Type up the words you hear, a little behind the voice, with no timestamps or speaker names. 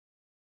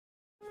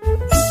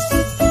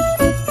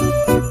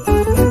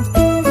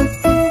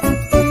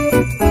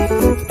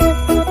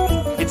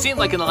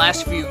like in the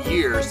last few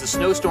years, the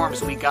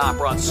snowstorms we got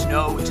brought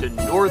snow to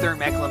northern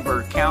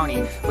Mecklenburg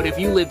County, but if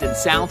you lived in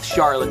South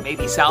Charlotte,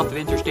 maybe south of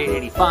Interstate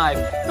 85,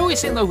 it always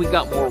seemed like we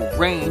got more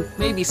rain,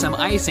 maybe some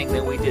icing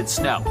than we did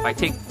snow. If I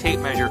take the tape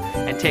measure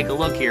and take a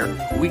look here,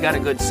 we got a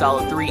good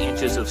solid 3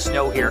 inches of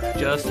snow here.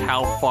 Just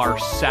how far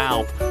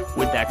south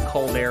would that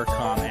cold air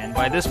come? And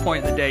by this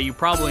point in the day, you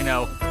probably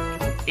know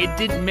it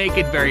didn't make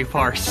it very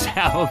far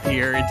south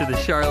here into the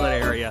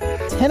Charlotte area.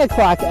 10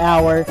 o'clock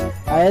hour.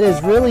 It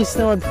is really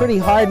snowing pretty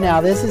hard now.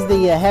 This is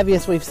the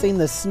heaviest we've seen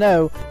the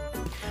snow.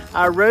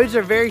 Roads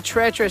are very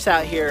treacherous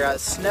out here.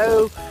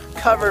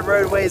 Snow-covered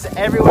roadways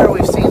everywhere.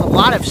 We've seen a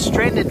lot of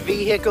stranded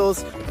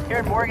vehicles. Here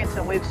in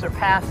Morganton, we've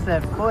surpassed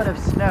the foot of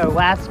snow.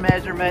 Last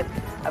measurement,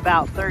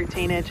 about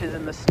 13 inches,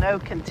 and the snow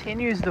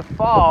continues to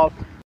fall.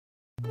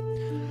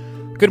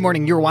 Good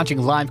morning. You're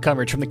watching live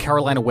coverage from the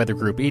Carolina Weather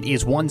Group. It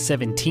is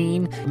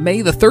 1/17,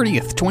 May the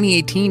 30th,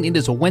 2018. It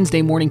is a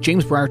Wednesday morning.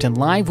 James Brierton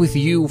live with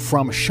you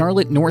from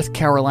Charlotte, North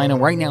Carolina.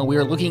 Right now, we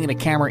are looking at a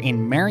camera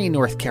in Marion,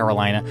 North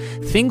Carolina.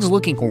 Things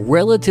looking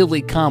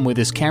relatively calm where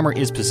this camera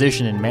is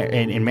positioned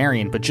in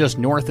Marion, but just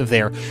north of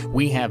there,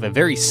 we have a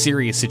very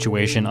serious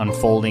situation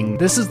unfolding.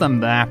 This is the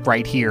map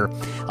right here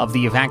of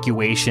the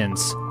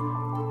evacuations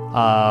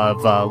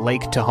of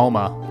Lake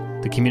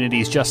Tahoma, the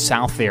communities just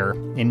south there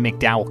in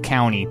McDowell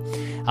County.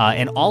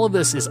 And all of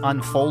this is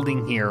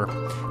unfolding here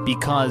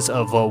because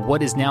of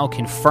what is now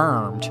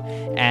confirmed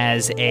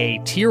as a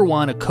Tier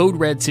 1, a Code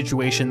Red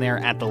situation there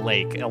at the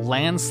lake. A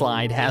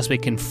landslide has been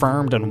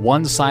confirmed on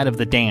one side of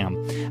the dam,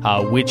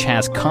 which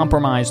has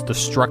compromised the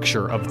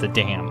structure of the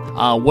dam.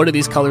 What do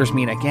these colors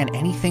mean? Again,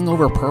 anything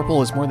over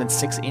purple is more than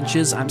 6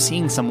 inches. I'm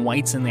seeing some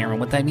whites in there, and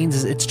what that means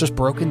is it's just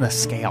broken the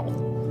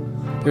scale.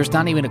 There's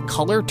not even a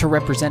color to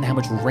represent how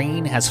much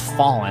rain has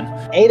fallen.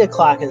 8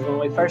 o'clock is when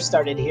we first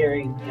started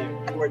hearing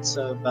reports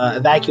of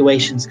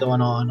evacuations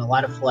going on, a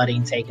lot of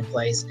flooding taking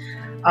place.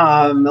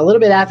 A little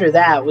bit after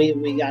that,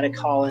 we got a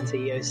call into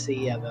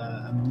EOC of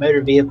a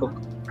motor vehicle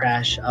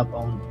crash up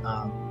on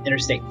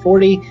Interstate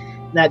 40.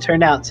 And that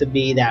turned out to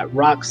be that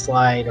rock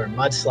slide or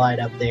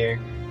mudslide up there.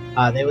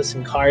 There was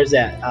some cars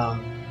that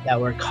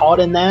were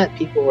caught in that.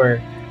 People were,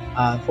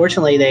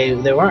 fortunately, they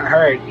weren't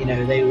hurt.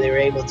 They were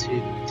able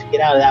to get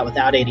out of that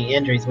without any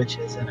injuries, which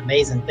is an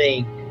amazing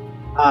thing.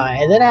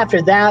 And then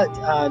after that,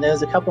 there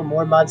was a couple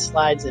more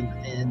mudslides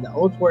in the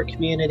Old Fort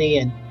community,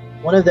 and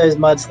one of those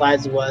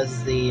mudslides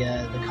was the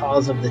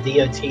cause of the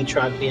DOT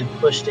truck being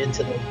pushed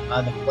into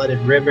the flooded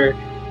river,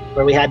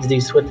 where we had to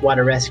do swift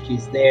water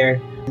rescues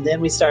there. And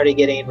then we started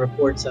getting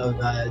reports of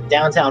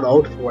downtown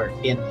Old Fort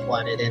being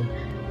flooded,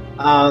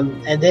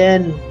 and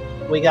then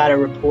we got a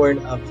report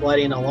of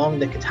flooding along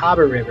the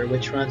Catawba River,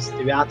 which runs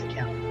throughout the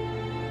county.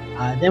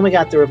 Then we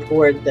got the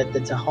report that the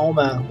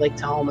Lake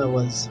Tahoma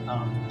was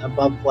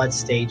above flood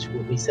stage.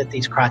 We set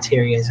these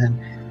criteria, and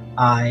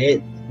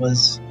it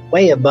was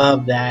way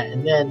above that.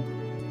 And then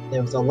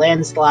there was a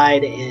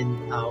landslide, and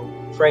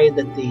afraid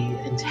that the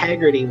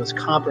integrity was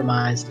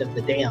compromised of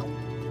the dam.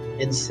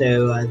 And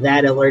so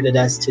that alerted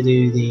us to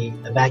do the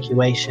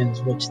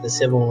evacuations, which the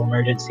civil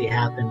emergency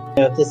happened.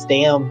 If this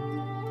dam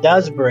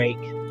does break,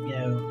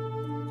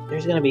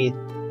 there's going to be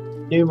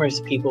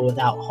numerous people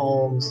without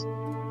homes.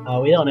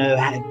 We don't know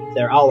if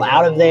they're all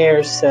out of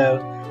there. So,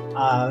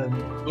 I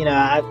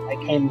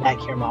came back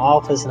here in my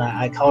office, and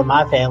I called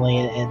my family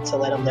and to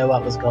let them know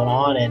what was going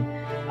on. And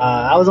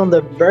I was on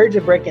the verge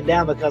of breaking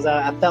down because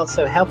I felt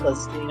so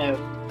helpless.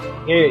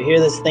 Here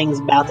this thing's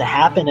about to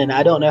happen, and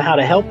I don't know how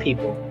to help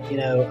people,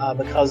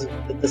 because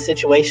of the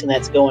situation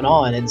that's going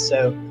on. And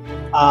so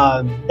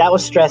that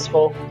was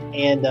stressful,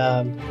 and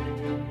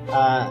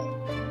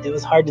it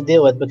was hard to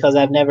deal with because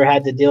I've never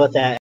had to deal with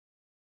that.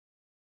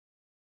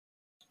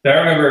 I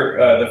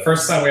remember the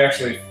first time we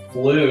actually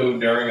flew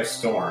during a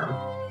storm.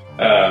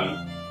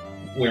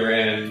 We were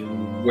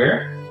in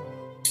where?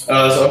 It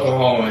was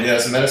Oklahoma. Yeah,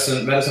 it's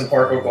Medicine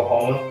Park,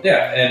 Oklahoma.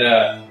 Yeah,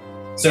 and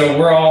so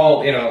we're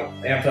all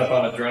amped up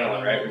on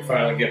adrenaline, right? We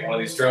finally get one of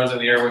these drones in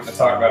the air we've been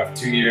talking about for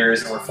 2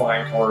 years, and we're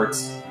flying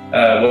towards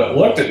what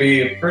looked to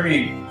be a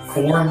pretty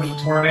formed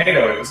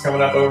tornado. It was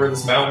coming up over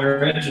this mountain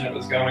ridge, and it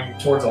was going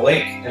towards a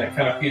lake, and it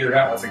kind of petered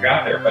out once it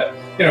got there. But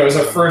it was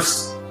our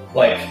first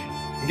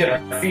get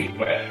our feet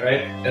wet, right?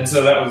 And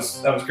so that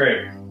was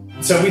great.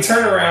 So we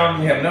turn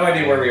around, we have no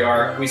idea where we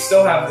are. We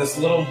still have this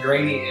little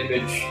grainy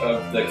image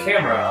of the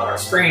camera on our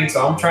screen,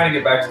 so I'm trying to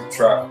get back to the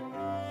truck,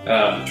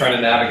 trying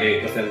to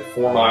navigate within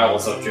 4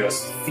 miles of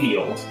just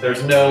field.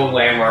 There's no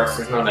landmarks,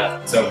 there's no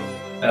nothing. So,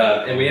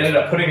 and we ended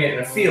up putting it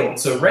in a field.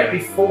 So right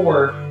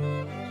before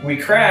we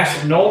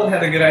crashed, Nolan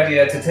had a good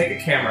idea to take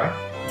a camera,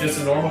 just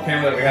a normal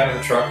camera that we had in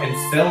the truck, and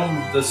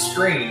film the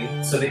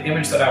screen, so the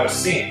image that I was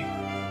seeing.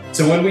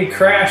 So when we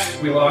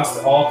crashed, we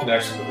lost all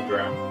connection to the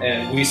drone,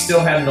 and we still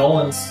had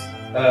Nolan's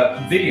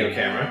video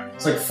camera.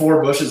 It's like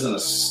 4 bushes and a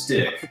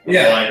stick.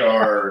 Yeah, like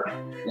our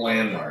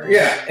landmarks.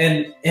 Yeah,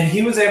 and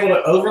he was able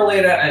to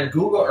overlay that on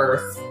Google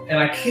Earth, and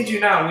I kid you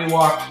not, we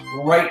walked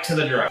right to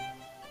the drone.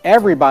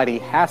 Everybody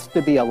has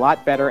to be a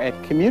lot better at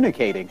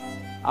communicating.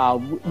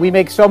 We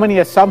make so many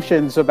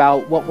assumptions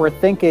about what we're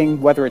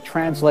thinking, whether it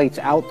translates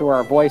out through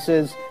our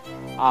voices.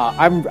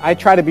 I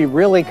try to be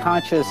really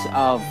conscious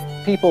of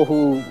people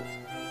who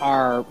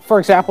are, for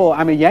example,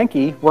 I'm a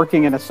Yankee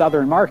working in a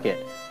southern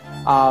market.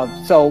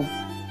 So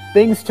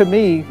things to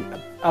me,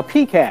 a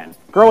pecan.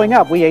 Growing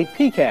up, we ate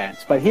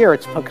pecans, but here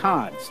it's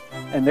pecans,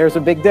 and there's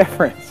a big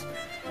difference.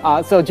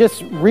 So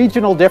just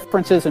regional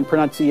differences in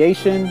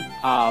pronunciation.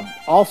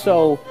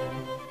 Also,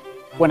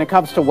 when it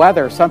comes to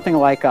weather, something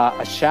like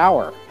a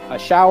shower. A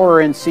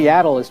shower in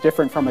Seattle is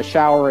different from a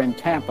shower in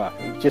Tampa,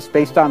 just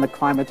based on the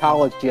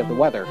climatology of the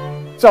weather.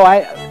 So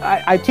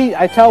I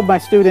tell my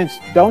students,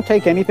 don't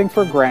take anything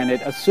for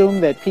granted. Assume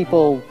that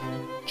people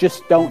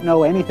just don't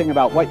know anything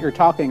about what you're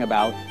talking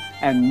about,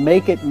 and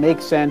make it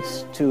make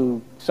sense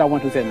to someone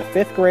who's in the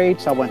 5th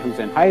grade, someone who's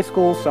in high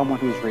school, someone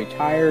who's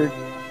retired.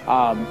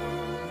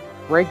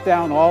 Break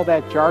down all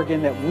that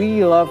jargon that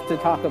we love to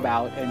talk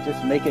about and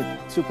just make it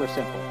super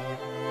simple.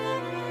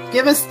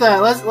 Give us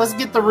let's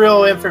get the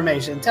real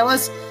information. Tell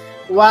us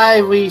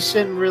why we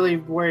shouldn't really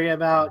worry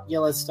about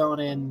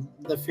Yellowstone and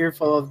the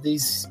fearful of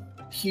these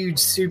huge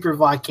super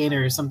volcano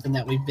or something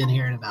that we've been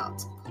hearing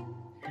about.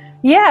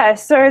 Yeah,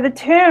 so the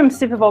term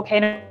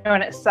supervolcano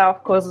in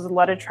itself causes a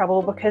lot of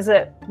trouble because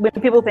when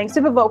people think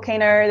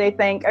supervolcano, they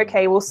think,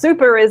 okay, well,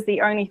 super is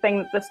the only thing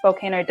that this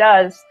volcano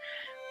does.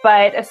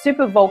 But a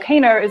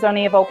supervolcano is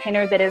only a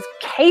volcano that is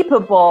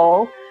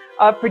capable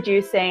of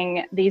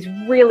producing these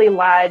really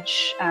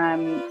large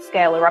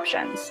scale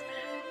eruptions.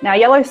 Now,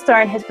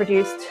 Yellowstone has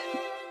produced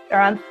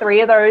around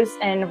 3 of those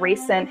in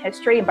recent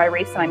history. And by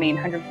recent, I mean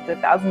hundreds of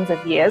thousands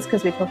of years,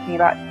 because we're talking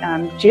about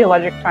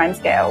geologic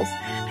timescales.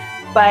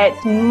 But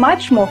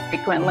much more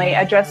frequently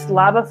are just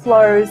lava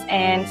flows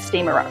and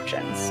steam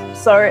eruptions.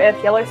 So if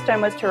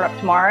Yellowstone was to erupt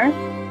tomorrow,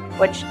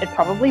 which it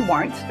probably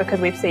won't because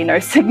we've seen no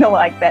signal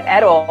like that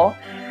at all,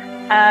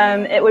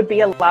 it would be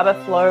a lava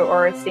flow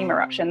or a steam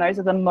eruption. Those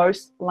are the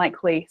most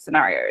likely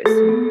scenarios.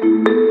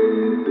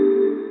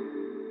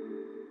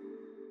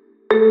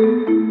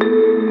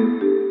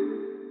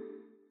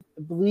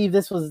 I believe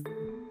this was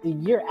the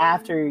year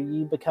after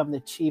you become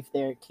the chief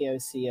there at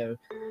KOCO.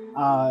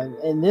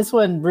 And this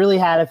one really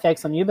had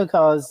effects on you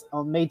because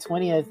on May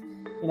 20th,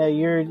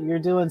 you're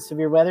doing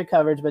severe weather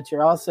coverage, but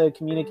you're also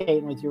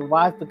communicating with your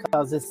wife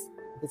because this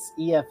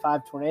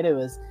EF5 tornado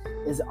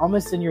is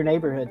almost in your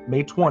neighborhood.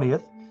 May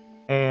 20th,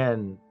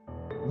 and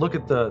look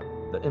at the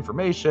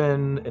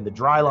information, and the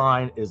dry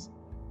line is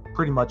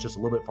pretty much just a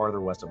little bit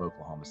farther west of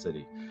Oklahoma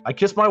City. I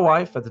kissed my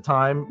wife at the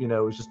time. It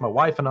was just my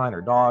wife and I and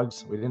our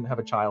dogs. We didn't have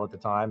a child at the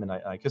time, and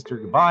I kissed her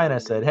goodbye, and I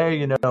said,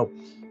 hey,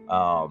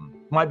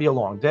 might be a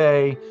long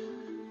day.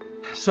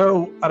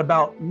 So at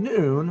about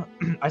noon,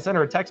 I sent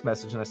her a text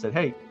message, and I said,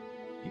 hey,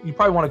 you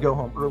probably want to go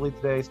home early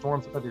today.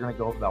 Storms look like they're going to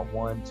go up about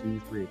 1,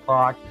 2, 3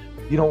 o'clock.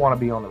 You don't want to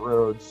be on the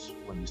roads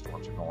when these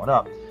storms are going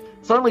up.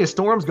 Suddenly a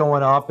storm's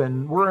going up,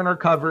 and we're in our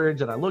coverage,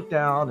 and I look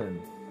down,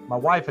 and my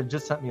wife had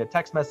just sent me a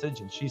text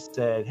message, and she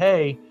said,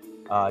 hey,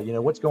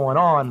 what's going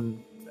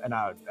on? And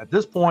at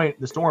this point,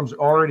 the storm's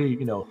already,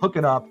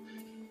 hooking up,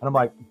 and I'm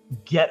like,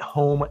 get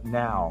home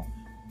now.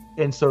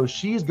 And so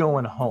she's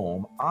going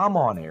home. I'm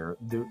on air.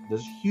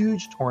 This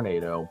huge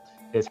tornado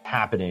is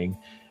happening,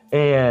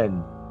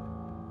 and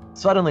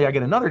suddenly I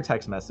get another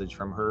text message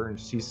from her, and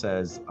she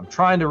says, I'm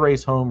trying to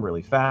race home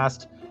really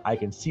fast. I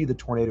can see the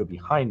tornado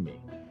behind me.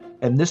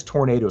 And this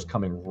tornado is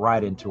coming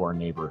right into our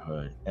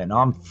neighborhood. And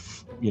I'm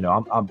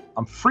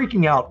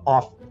freaking out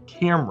off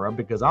camera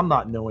because I'm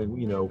not knowing,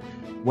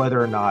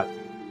 whether or not,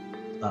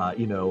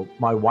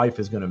 my wife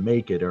is going to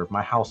make it or if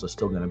my house is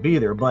still going to be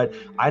there. But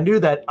I knew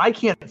that I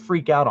can't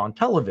freak out on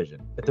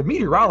television. If the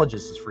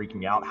meteorologist is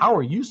freaking out, how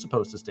are you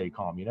supposed to stay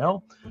calm,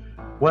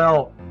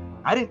 Well,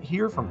 I didn't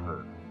hear from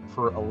her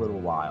for a little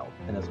while.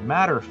 And as a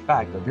matter of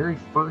fact, the very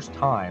first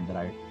time that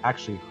I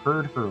actually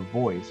heard her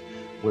voice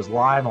was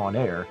live on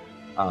air.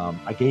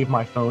 I gave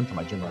my phone to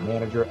my general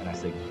manager and I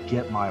said,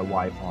 get my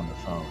wife on the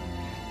phone.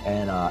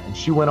 And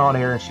she went on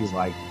air and she's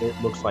like, it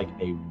looks like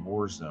a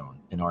war zone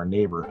in our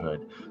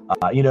neighborhood.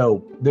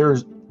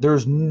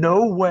 There's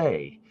no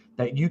way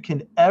that you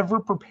can ever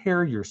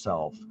prepare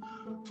yourself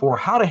for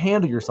how to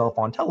handle yourself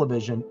on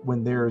television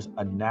when there's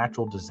a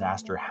natural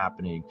disaster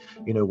happening,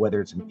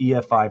 whether it's an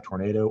EF5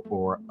 tornado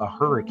or a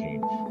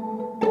hurricane.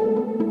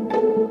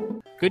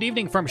 Good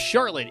evening from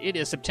Charlotte. It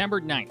is September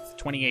 9th,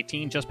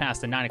 2018, just past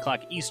the 9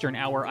 o'clock Eastern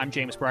hour. I'm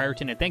James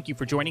Brierton, and thank you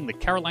for joining the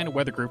Carolina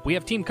Weather Group. We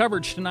have team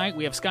coverage tonight.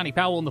 We have Scotty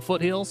Powell in the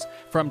foothills.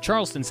 From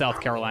Charleston,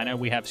 South Carolina,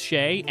 we have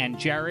Shay and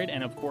Jared,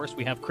 and of course,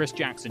 we have Chris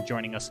Jackson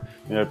joining us.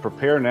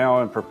 Prepare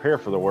now and prepare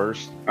for the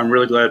worst. I'm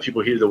really glad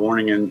people heeded the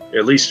warning, and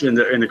at least in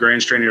the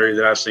Grand Strand area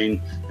that I've seen,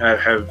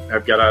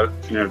 have got out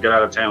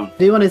of town. I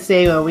do want to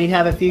say we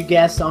have a few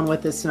guests on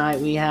with us tonight.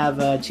 We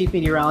have Chief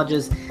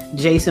Meteorologist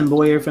Jason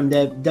Boyer from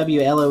the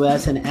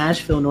WLOS in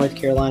Asheville, North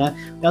Carolina.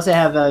 We also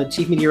have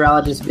Chief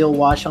Meteorologist Bill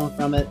Washon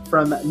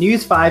from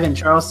News 5 in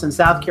Charleston,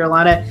 South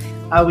Carolina.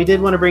 We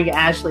did want to bring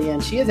Ashley in.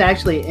 She is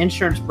actually an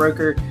insurance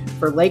broker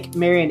for Lake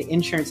Marion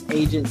Insurance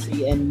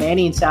Agency in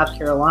Manning, South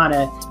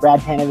Carolina.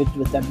 Brad Panovich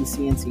with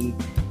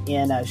WCNC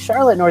in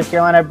Charlotte, North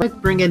Carolina. I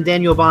bring in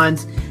Daniel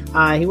Bonds.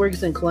 He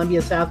works in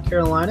Columbia, South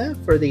Carolina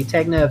for the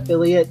Tegna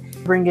affiliate.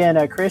 Bring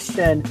in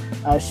Christian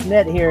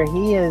Schmidt here.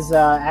 He is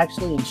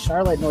actually in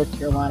Charlotte, North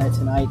Carolina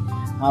tonight.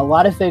 A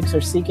lot of folks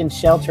are seeking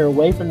shelter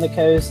away from the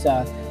coast.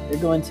 They're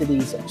going to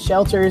these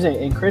shelters,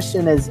 and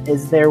Christian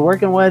is there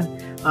working with.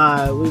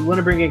 We want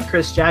to bring in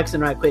Chris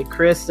Jackson right quick.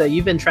 Chris,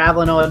 you've been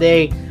traveling all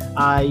day.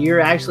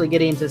 You're actually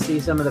getting to see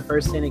some of the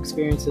first-hand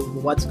experiences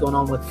of what's going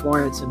on with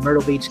Florence and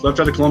Myrtle Beach.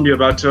 Left out of Columbia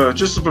about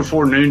just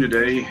before noon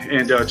today,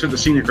 and took the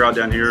scenic route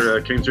down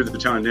here. Came through the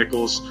town of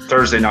Nichols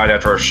Thursday night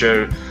after our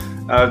show.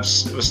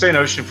 Was staying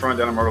oceanfront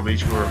down in Myrtle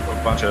Beach where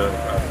a bunch of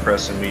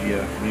press and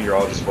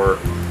meteorologists were.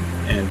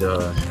 And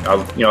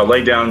I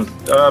laid down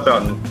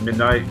about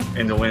midnight,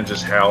 and the wind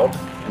just howled,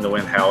 and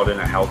it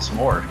howled some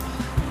more,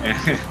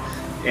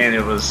 and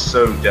it was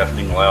so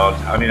deafening loud.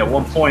 I mean, at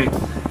one point,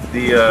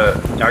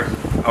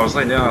 I was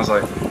laying down. I was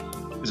like,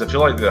 "Does it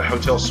feel like the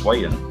hotel's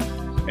swaying?"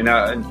 And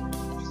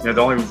the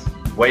only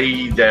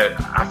way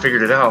that I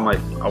figured it out, I'm like,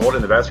 I went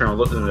in the bathroom and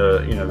looked in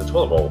the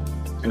toilet bowl,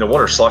 and the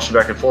water sloshing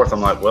back and forth.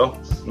 I'm like, well,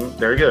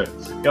 there you go.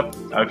 Yep,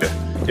 okay.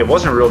 It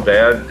wasn't real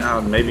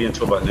bad, maybe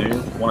until about noon,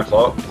 1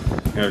 o'clock.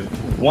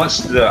 Once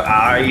the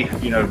eye,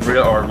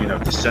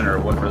 the center,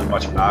 it wasn't really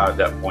much of an eye at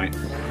that point.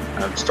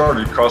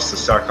 Started across the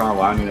South Carolina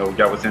line, we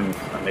got within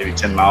maybe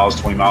 10 miles,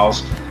 20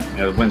 miles.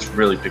 The winds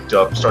really picked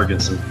up. Started getting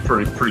some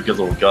pretty good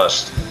little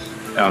gusts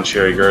out in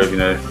Cherry Grove.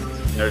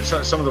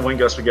 Some of the wind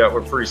gusts we got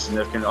were pretty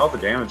significant. All the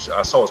damage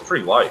I saw was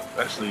pretty light.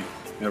 Actually,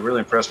 really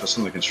impressed with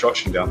some of the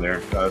construction down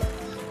there.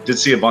 Did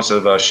see a bunch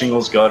of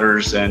shingles,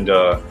 gutters, and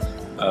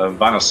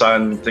vinyl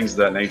siding, things of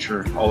that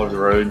nature all over the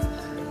road.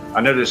 I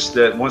noticed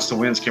that once the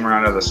winds came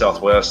around out of the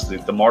southwest,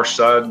 the marsh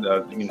side,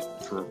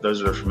 for those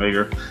that are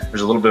familiar,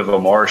 there's a little bit of a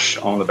marsh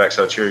on the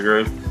backside of Cherry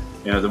Grove.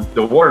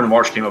 The water in the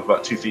marsh came up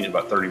about 2 feet in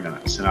about 30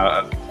 minutes. And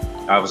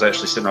I was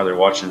actually sitting out there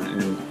watching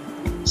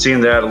and seeing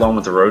that along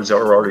with the roads that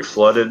were already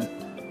flooded,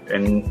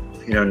 and,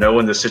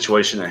 knowing the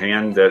situation at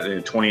hand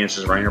that 20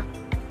 inches of rain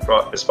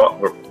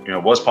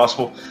was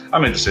possible, I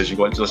made a decision.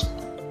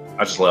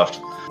 I just left.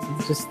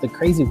 Just the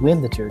crazy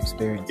wind that you're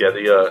experiencing.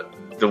 Yeah,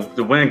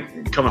 the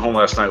wind coming home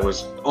last night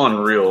was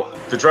unreal.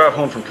 The drive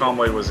home from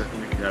Conway was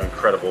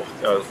incredible.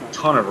 A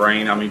ton of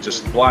rain. I mean,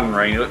 just blinding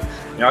rain.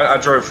 I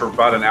drove for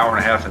about an hour and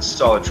a half in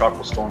solid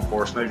tropical storm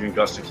force, maybe even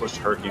gusting close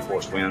to hurricane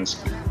force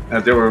winds.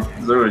 There were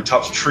literally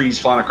tops of trees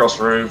flying across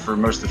the road for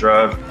most of the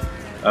drive.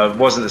 It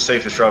wasn't the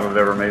safest drive I've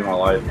ever made in my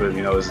life, but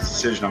it was a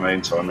decision I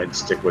made, so I made to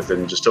stick with it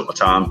and just took my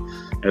time.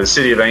 The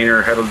city of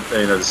Aner had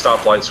the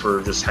stoplights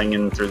were just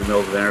hanging through the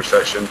middle of the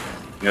intersection.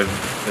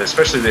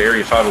 Especially the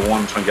area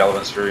 501 between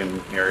Gallivant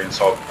and area, and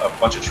saw a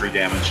bunch of tree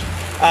damage.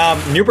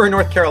 New Bern,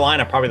 North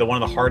Carolina, probably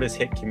one of the hardest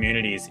hit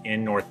communities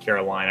in North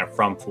Carolina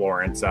from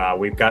Florence.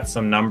 We've got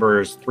some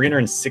numbers.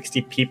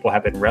 360 people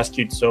have been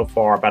rescued so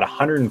far. About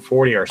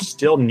 140 are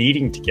still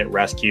needing to get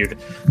rescued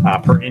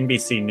per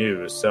NBC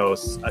News. So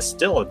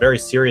still a very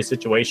serious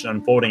situation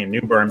unfolding in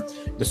New Bern.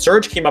 The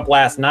surge came up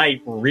last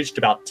night, reached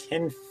about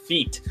 10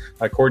 feet,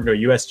 according to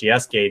a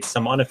USGS gauge.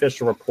 Some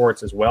unofficial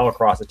reports as well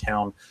across the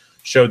town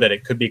showed that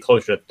it could be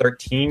closer to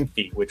 13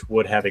 feet, which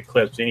would have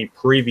eclipsed any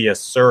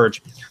previous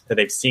surge that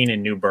they've seen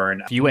in New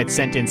Bern. You had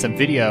sent in some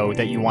video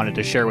that you wanted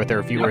to share with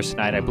our viewers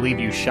tonight. I believe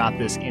you shot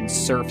this in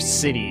Surf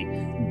City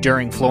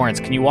during Florence.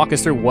 Can you walk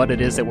us through what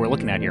it is that we're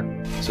looking at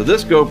here? So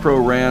this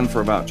GoPro ran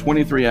for about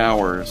 23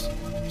 hours,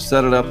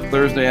 set it up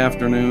Thursday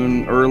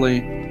afternoon early,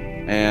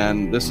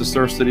 and this is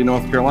Surf City,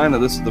 North Carolina.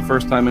 This is the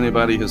first time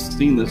anybody has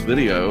seen this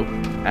video,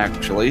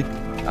 actually.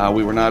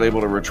 We were not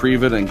able to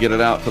retrieve it and get it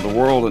out to the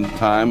world in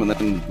time, and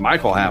then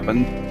Michael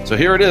happened. So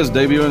here it is,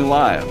 debuting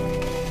live.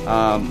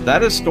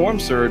 That is storm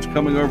surge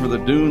coming over the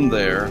dune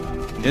there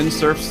in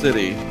Surf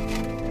City.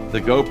 The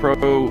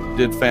GoPro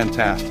did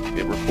fantastic.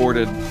 It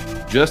recorded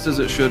just as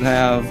it should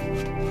have,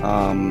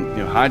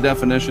 high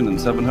definition in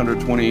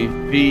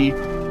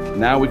 720p.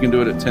 Now we can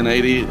do it at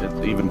 1080,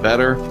 it's even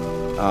better.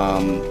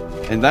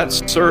 And that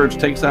surge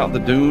takes out the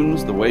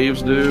dunes, the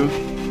waves do,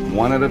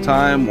 one at a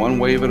time, one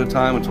wave at a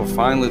time, until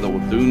finally the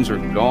dunes are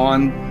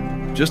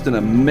gone. Just an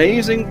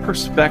amazing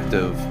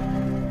perspective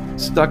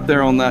stuck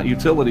there on that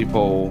utility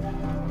pole.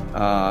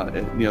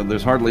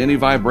 There's hardly any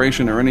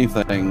vibration or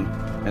anything.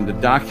 And to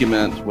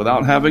document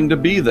without having to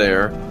be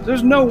there,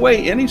 there's no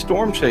way any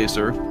storm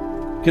chaser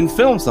can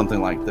film something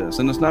like this.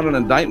 And it's not an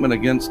indictment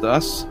against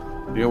us.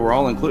 We're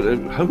all included.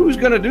 Who's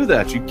going to do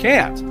that? You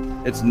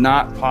can't. It's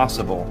not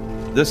possible.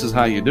 This is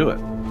how you do it.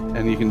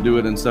 And you can do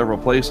it in several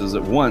places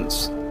at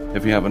once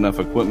if you have enough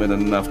equipment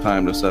and enough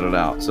time to set it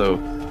out. So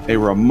a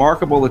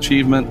remarkable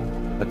achievement,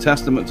 a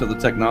testament to the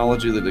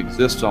technology that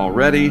exists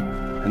already.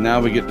 And now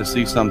we get to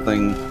see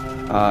something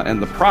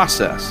and the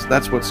process.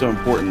 That's what's so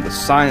important, the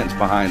science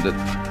behind it.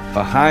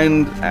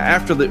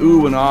 After the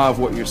ooh and ah of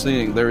what you're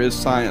seeing, there is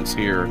science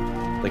here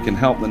that can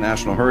help the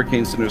National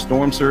Hurricane Center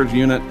Storm Surge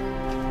Unit,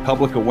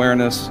 public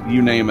awareness,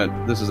 you name it.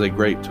 This is a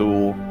great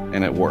tool,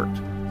 and it worked.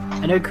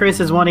 I know Chris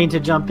is wanting to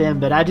jump in,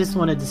 but I just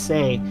wanted to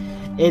say,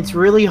 it's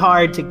really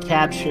hard to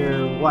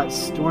capture what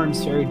storm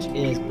surge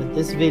is, but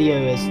this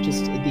video is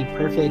just the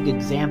perfect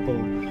example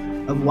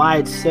of why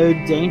it's so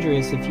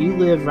dangerous. If you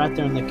live right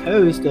there on the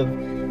coast of,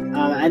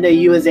 I know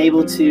you was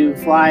able to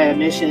fly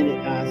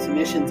some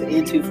missions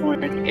into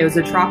Florida. It was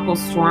a tropical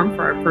storm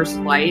for our first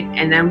flight,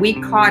 and then we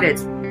caught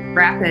its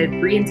rapid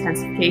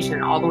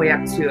re-intensification all the way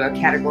up to a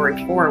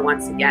Category 4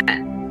 once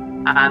again.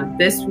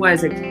 This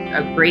was a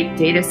great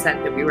data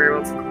set that we were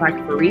able to collect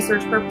for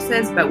research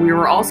purposes, but we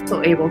were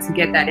also able to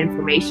get that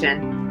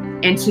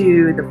information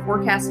into the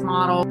forecast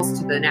models,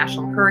 to the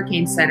National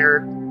Hurricane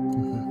Center.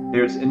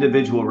 There's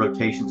individual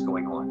rotations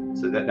going on,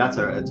 so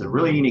it's a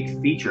really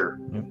unique feature.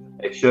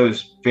 It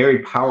shows very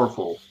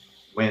powerful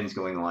winds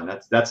going on.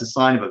 That's a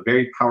sign of a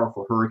very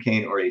powerful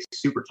hurricane or a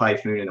super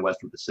typhoon in the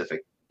Western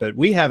Pacific. But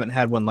we haven't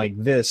had one like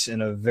this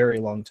in a very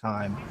long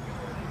time.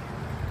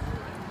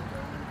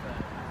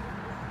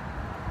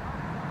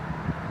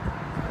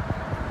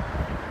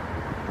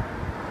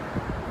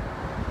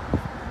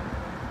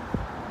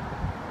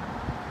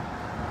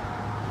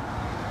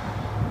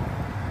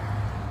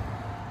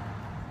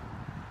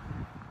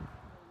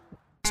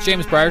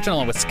 James Brierton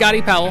along with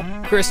Scotty Powell,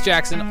 Chris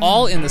Jackson,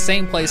 all in the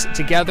same place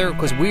together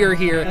because we are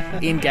here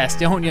in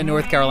Gastonia,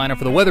 North Carolina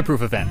for the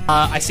Weatherproof event.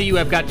 I see you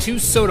have got 2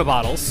 soda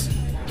bottles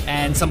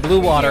and some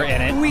blue water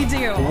in it. We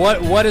do.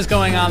 What is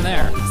going on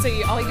there? So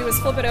all you do is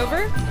flip it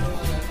over,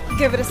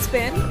 give it a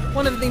spin.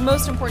 One of the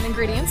most important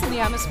ingredients in the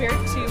atmosphere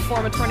to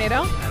form a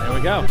tornado. And there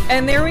we go.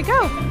 And there we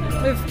go.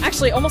 We've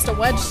actually almost a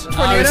wedge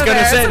tornado. I was going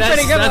to say,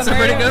 that's a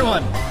pretty good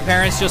one.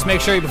 Parents, just make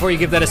sure before you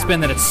give that a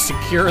spin that it's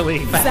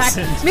securely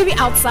fastened. Exactly. Maybe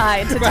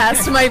outside to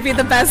test might be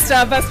the best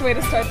way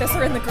to start this,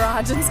 or in the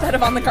garage instead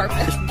of on the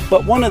carpet.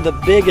 But one of the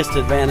biggest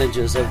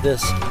advantages of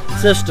this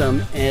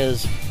system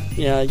is,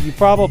 you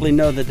probably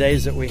know the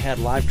days that we had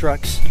live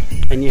trucks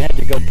and you had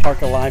to go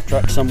park a live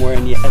truck somewhere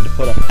and you had to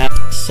put a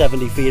mast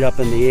 70 feet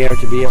up in the air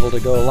to be able to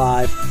go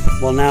live.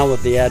 Well, now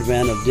with the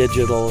advent of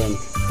digital and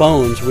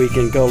phones, we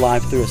can go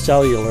live through a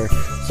cellular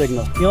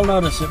signal. You'll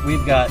notice that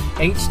we've got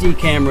HD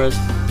cameras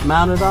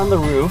mounted on the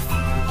roof.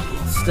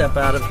 Let's step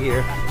out of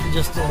here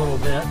just a little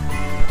bit.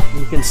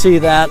 You can see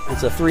that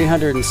it's a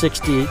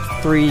 360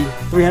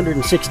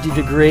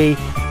 degree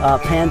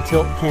pan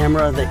tilt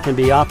camera that can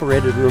be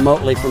operated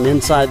remotely from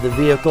inside the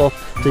vehicle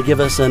to give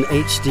us an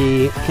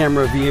HD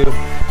camera view.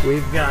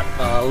 We've got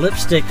a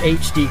lipstick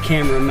HD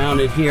camera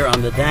mounted here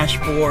on the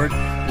dashboard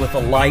with a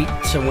light,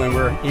 so when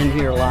we're in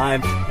here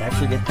live, it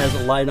actually has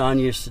a light on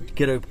you to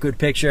get a good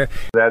picture.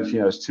 That's,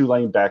 it's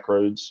 2-lane back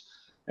roads.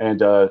 And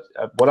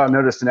what I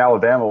noticed in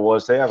Alabama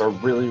was they have a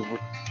really...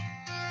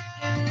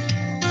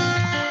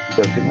 I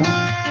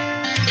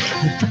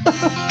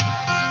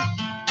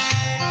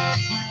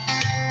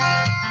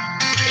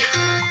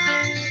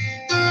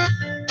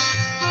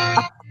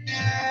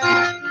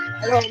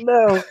don't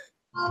know.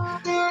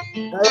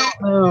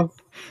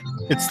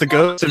 It's the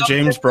ghost of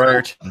James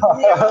Briart.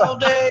 All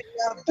day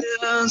I've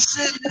been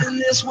sitting in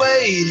this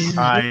waiting.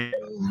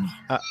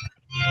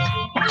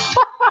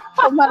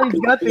 Somebody's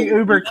got the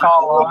Uber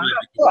call on.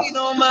 Waiting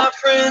on my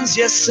friends,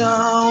 yes,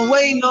 I'm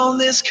waiting on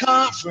this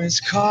conference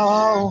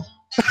call.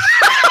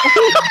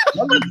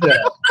 What is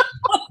that?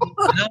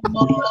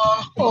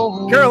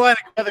 Carolina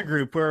Weather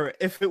Group, where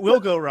if it will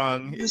go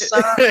wrong,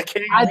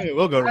 it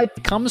will go wrong.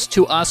 It comes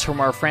to us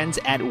from our friends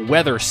at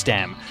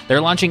WeatherStem.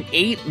 They're launching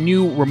 8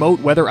 new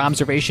remote weather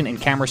observation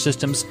and camera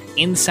systems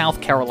in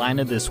South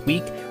Carolina this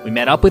week. We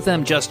met up with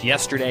them just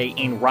yesterday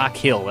in Rock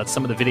Hill. That's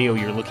some of the video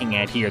you're looking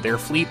at here. Their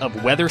fleet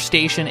of weather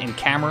station and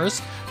cameras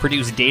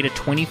produce data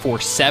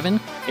 24/7.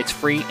 It's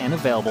free and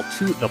available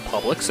to the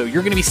public, so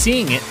you're going to be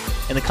seeing it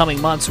in the coming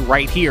months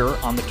right here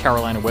on the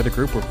Carolina Weather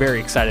Group. We're very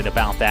excited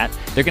about that.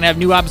 They're going to have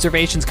new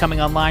observations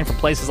coming online from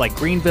places like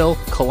Greenville,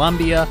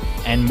 Columbia,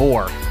 and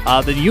more.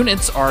 The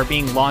units are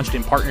being launched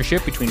in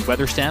partnership between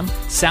WeatherStem,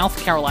 South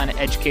Carolina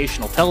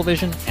Educational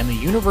Television, and the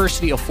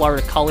University of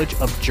Florida College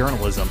of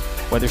Journalism.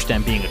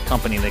 WeatherStem being a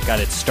company that got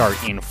its start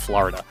in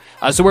Florida.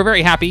 So we're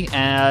very happy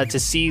to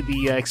see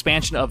the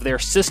expansion of their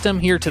system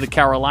here to the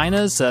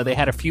Carolinas. They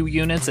had a few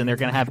units, and they're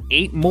going to have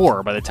 8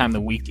 more by the time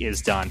the week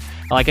is done.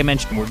 Like I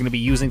mentioned, we're going to be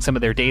using some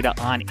of their data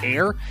on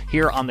air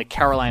here on the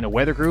Carolina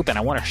Weather Group, and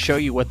I want to show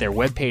you what their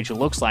webpage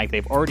looks like.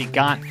 They've already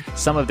got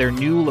some of their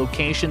new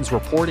locations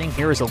reporting.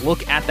 Here is a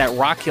look at that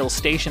Rock Hill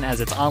station as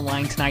it's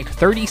online tonight.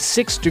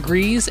 36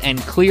 degrees and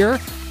clear.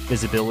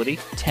 Visibility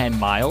 10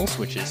 miles,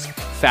 which is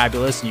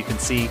fabulous, and you can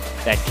see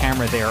that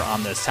camera there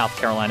on the South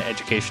Carolina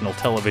Educational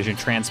Television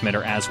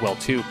transmitter as well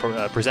too,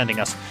 presenting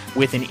us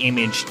with an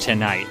image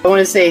tonight. I want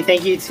to say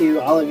thank you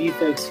to all of you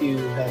folks who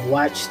have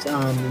watched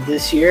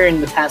this year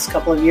and the past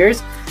couple of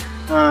years.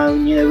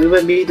 We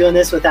wouldn't be doing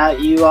this without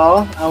you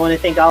all. I want to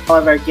thank all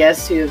of our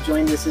guests who have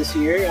joined us this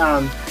year.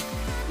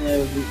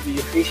 We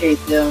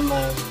appreciate them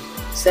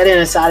setting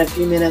aside a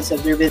few minutes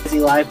of their busy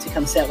life to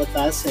come sit with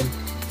us and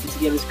to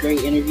give us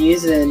great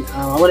interviews. And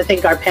I want to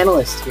thank our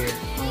panelists here.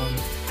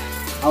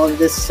 All of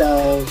this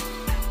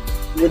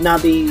would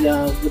not be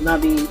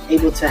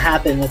able to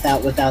happen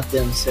without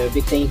them. So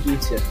big thank you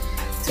to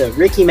So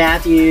Ricky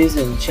Matthews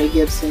and Che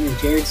Gibson and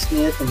Jared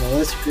Smith and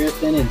Melissa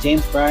Griffin and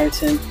James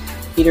Brierton,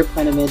 Peter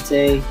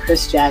Planamente,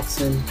 Chris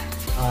Jackson,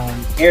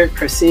 Eric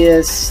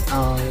Perseus,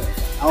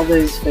 all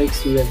those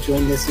folks who have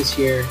joined us this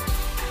year.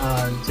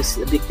 Just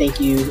a big thank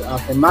you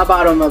from my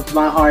bottom of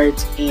my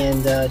heart,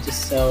 and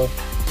just so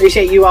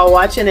appreciate you all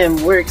watching,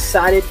 and we're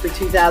excited for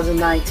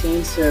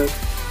 2019. So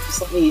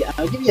just let me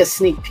I'll give you a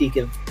sneak peek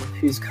of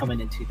who's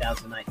coming in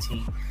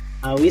 2019.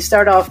 We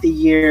start off the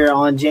year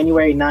on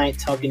January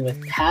 9th talking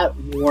with Pat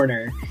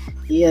Warner.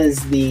 He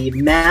is the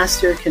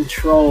Master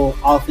Control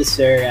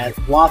Officer at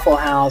Waffle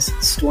House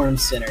Storm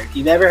Center. If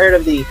you've ever heard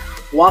of the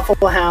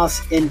Waffle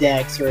House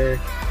Index or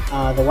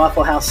the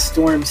Waffle House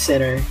Storm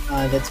Center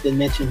that's been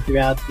mentioned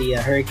throughout the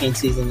hurricane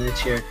season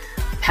this year,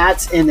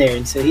 Pat's in there.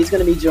 And so he's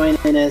going to be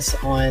joining us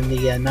on the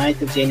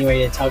 9th of January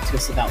to talk to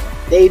us about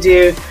what they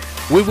do.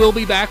 We will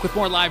be back with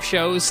more live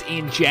shows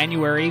in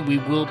January. We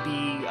will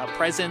be a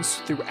presence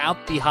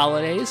throughout the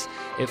holidays.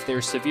 If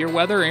there's severe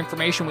weather or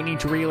information we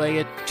need to relay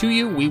it to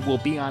you, we will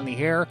be on the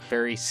air.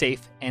 Very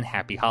safe and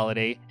happy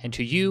holiday, and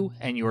to you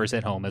and yours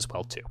at home as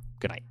well, too.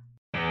 Good night.